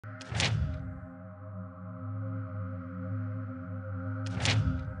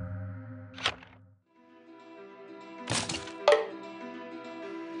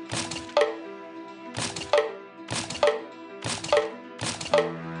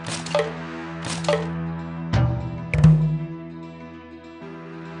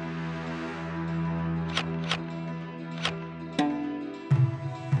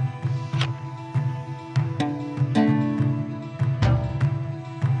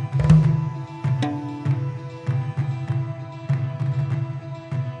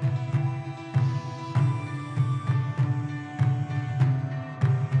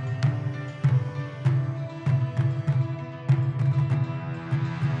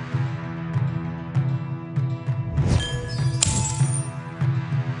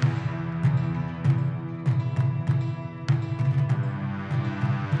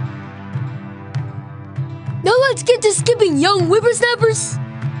Let's get to skipping, young whippersnappers!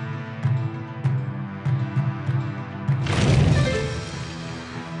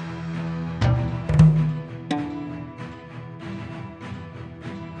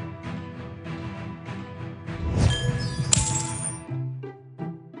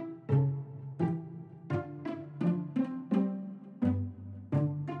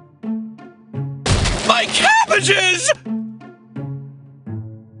 My cabbages!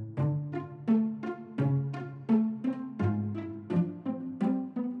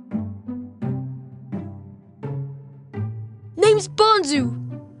 Name's Bonzu,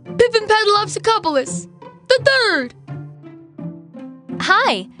 Pippin-Paddle-Opsicopoulos, the third!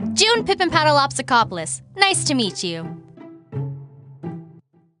 Hi, June Pippin-Paddle-Opsicopoulos. Nice to meet you.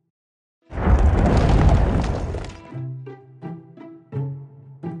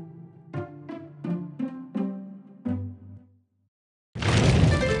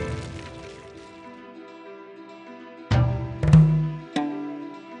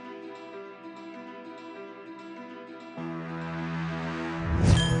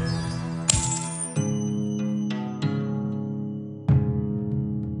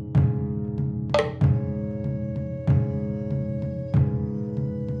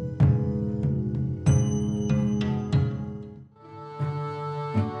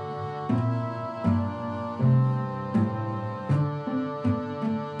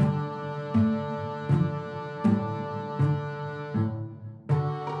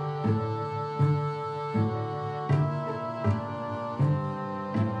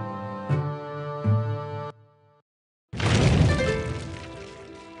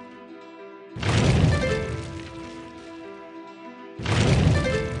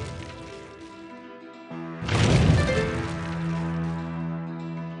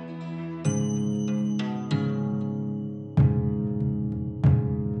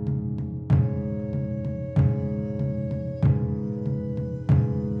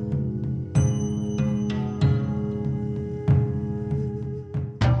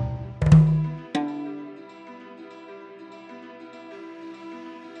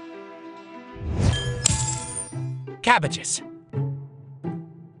 Cabbages.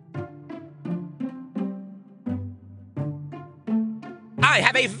 I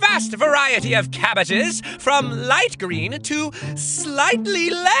have a vast variety of cabbages, from light green to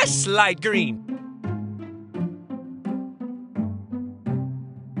slightly less light green.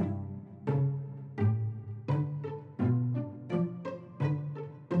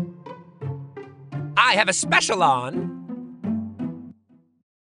 I have a special on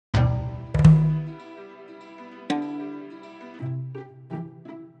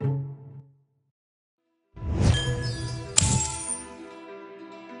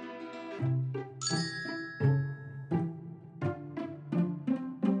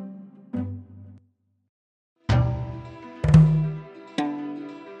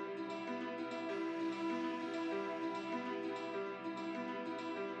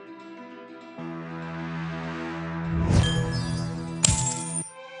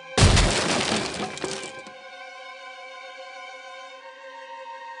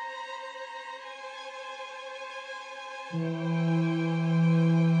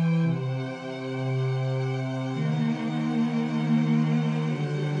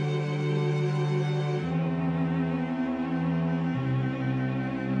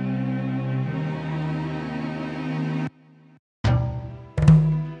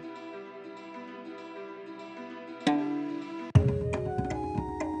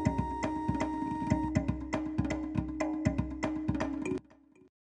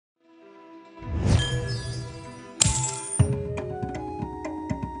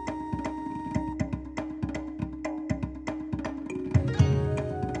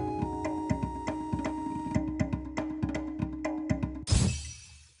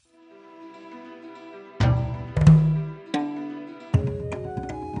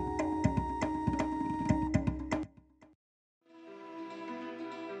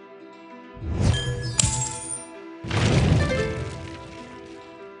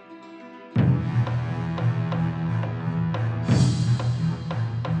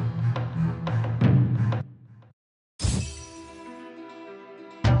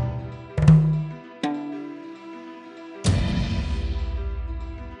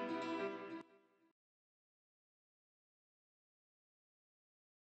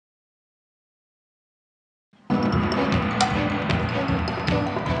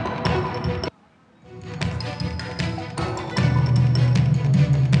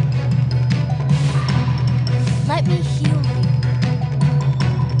Let me heal you.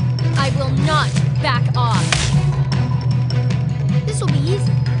 I will not back off. This will be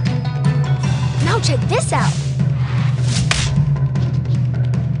easy. Now check this out.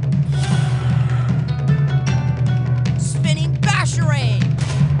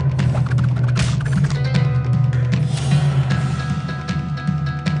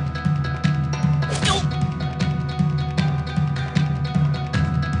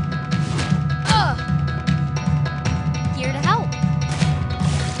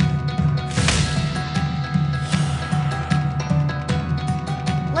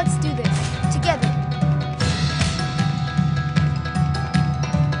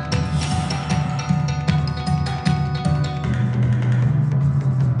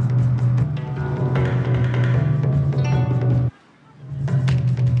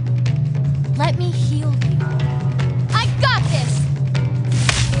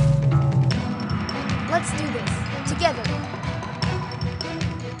 Let's do this. Together.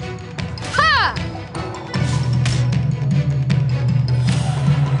 Ha!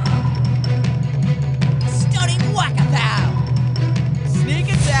 Stunning whack-a-pow!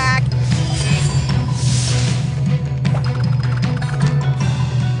 Sneak attack!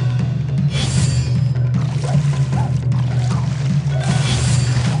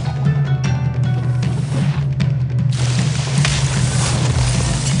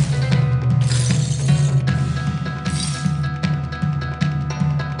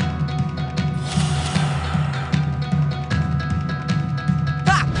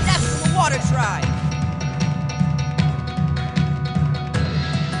 Ha! That's for the water tribe!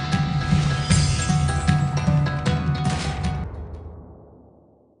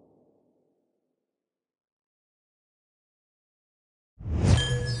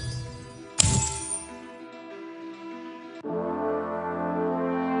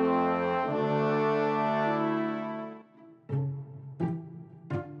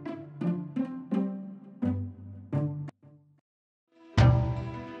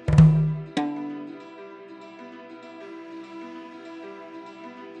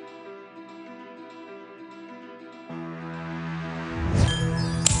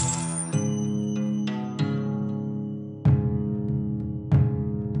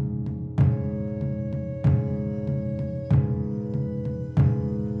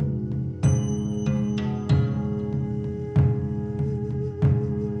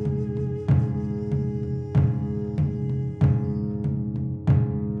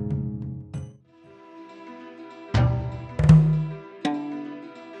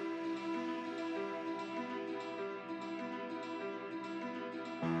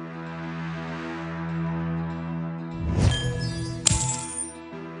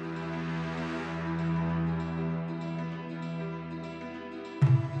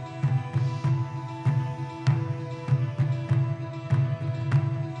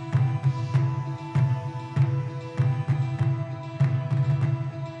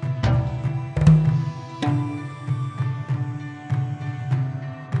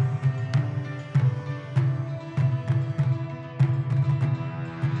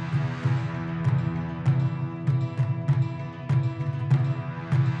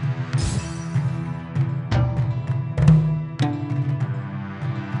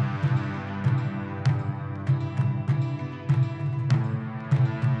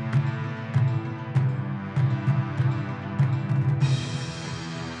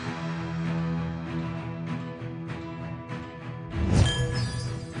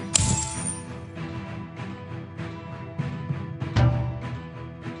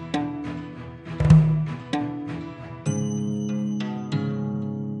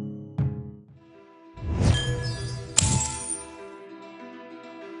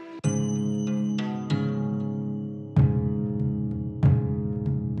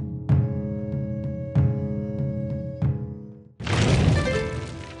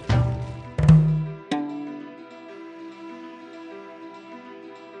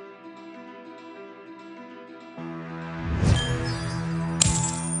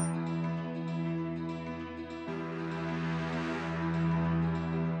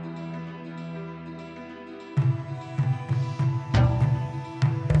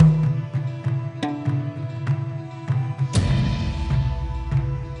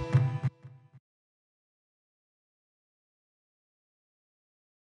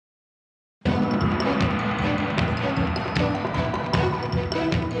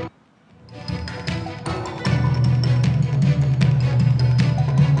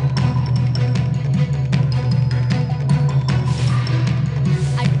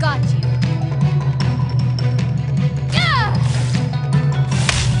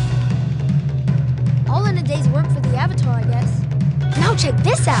 check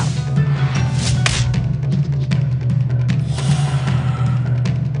this out.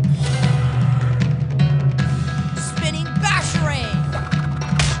 Spinning Basherang!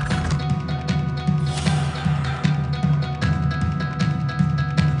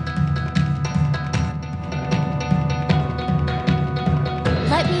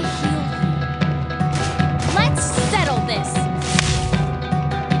 Let me heal you. Let's settle this.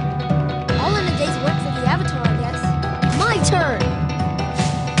 All in a day's work for the Avatar, I guess. My turn!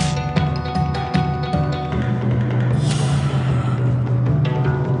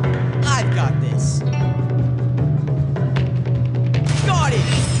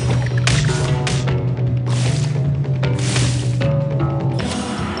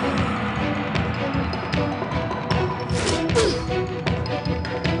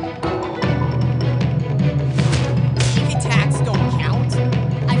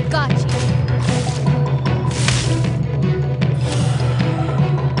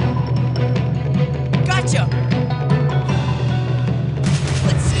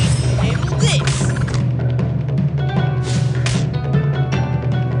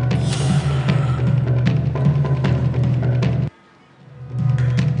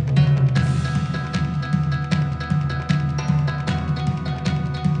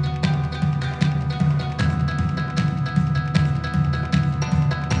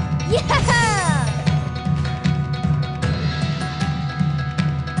 Yeah!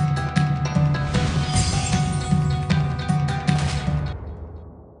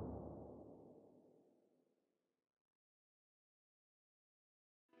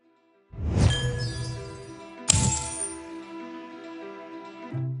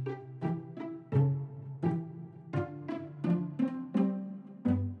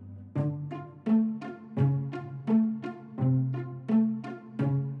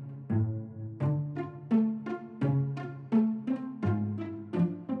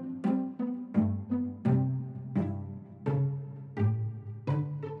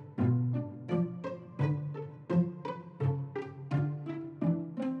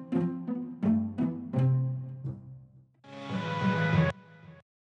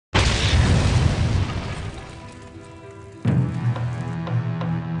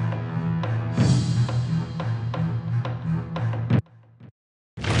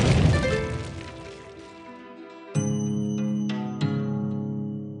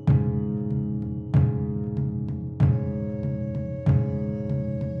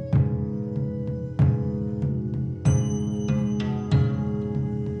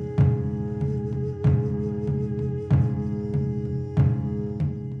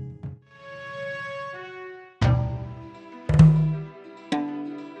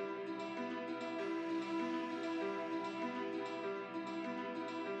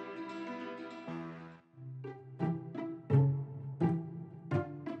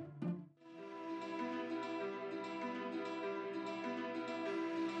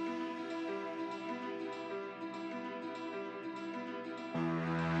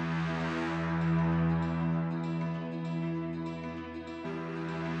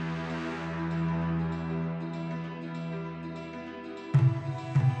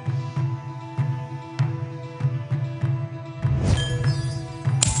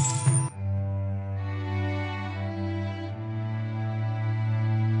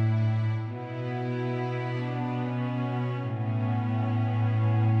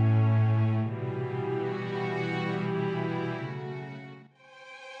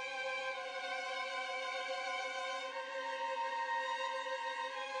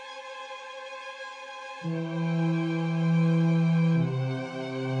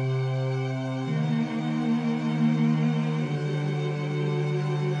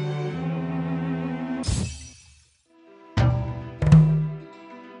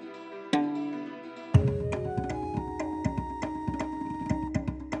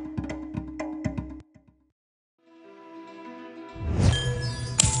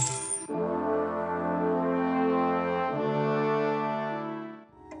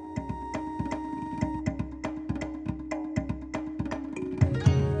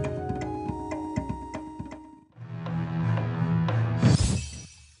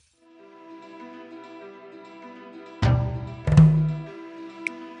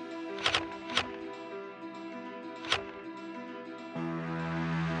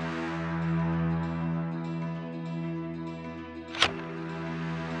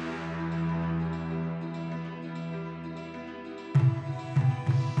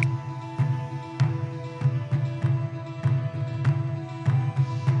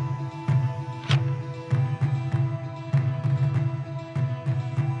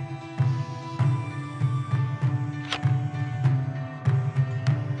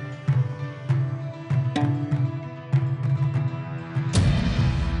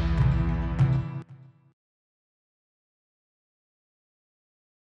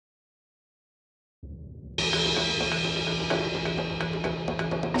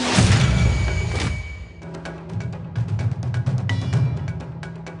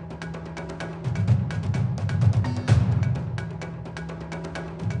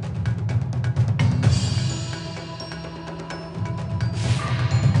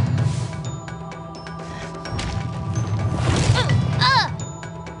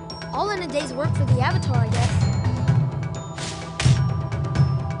 day's work for the Avatar, I guess.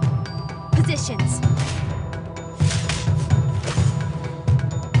 Positions.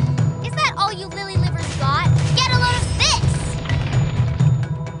 Is that all you lily livers got? Get a load of this!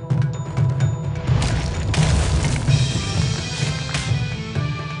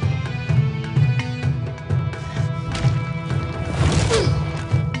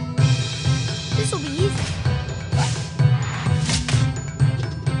 This'll be easy.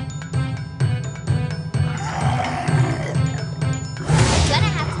 Gonna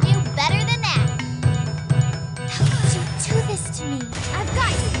have to do better than that.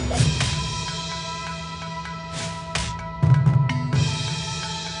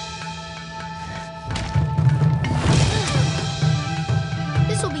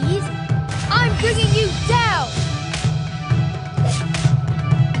 bringing you down!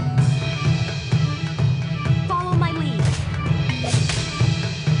 Follow my lead.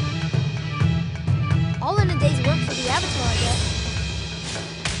 All in a day's work for the Avatar, I guess.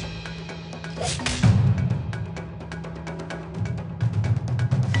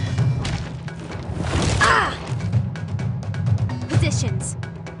 Positions.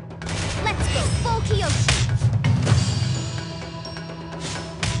 Let's go full Kyoshi.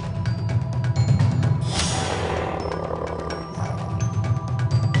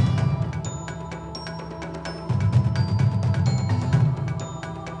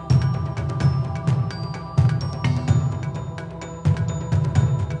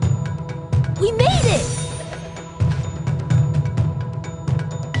 We made it!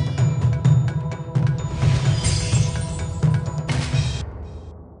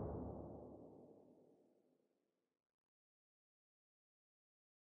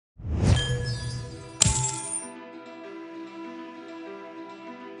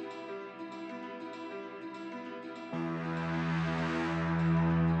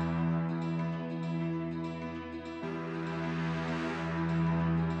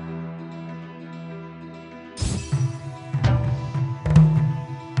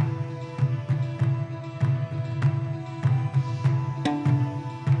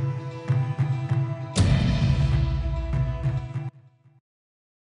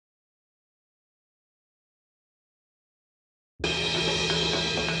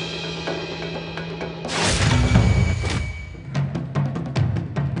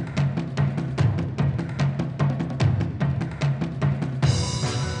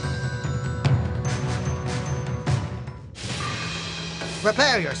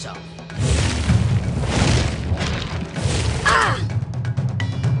 Prepare yourself.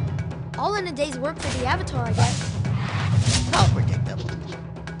 All in a day's work for the Avatar, I guess. How predictable.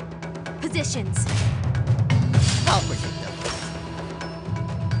 Positions. How predictable.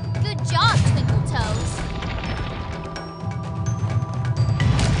 Good job, Twinkle Toes.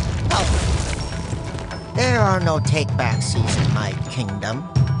 How predictable. There are no take-backsies in my kingdom.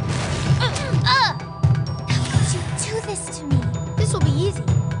 How could you do this to me? This will be easy.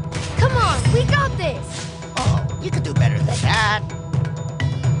 Come on, we got this! Oh, you could do better than that.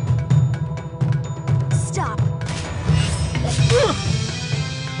 Stop.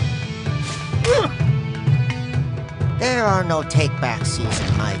 There are no take-backsies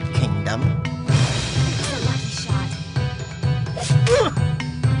in my kingdom. It's a lucky shot.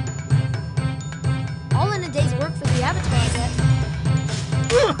 All in a day's work for the Avatar, I guess.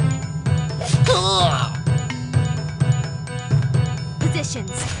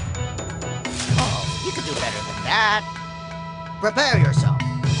 Positions. Oh, you could do better than that. Prepare yourself.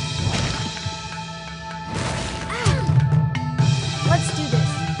 Let's do this,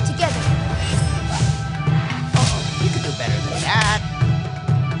 together. Oh, you could do better than that.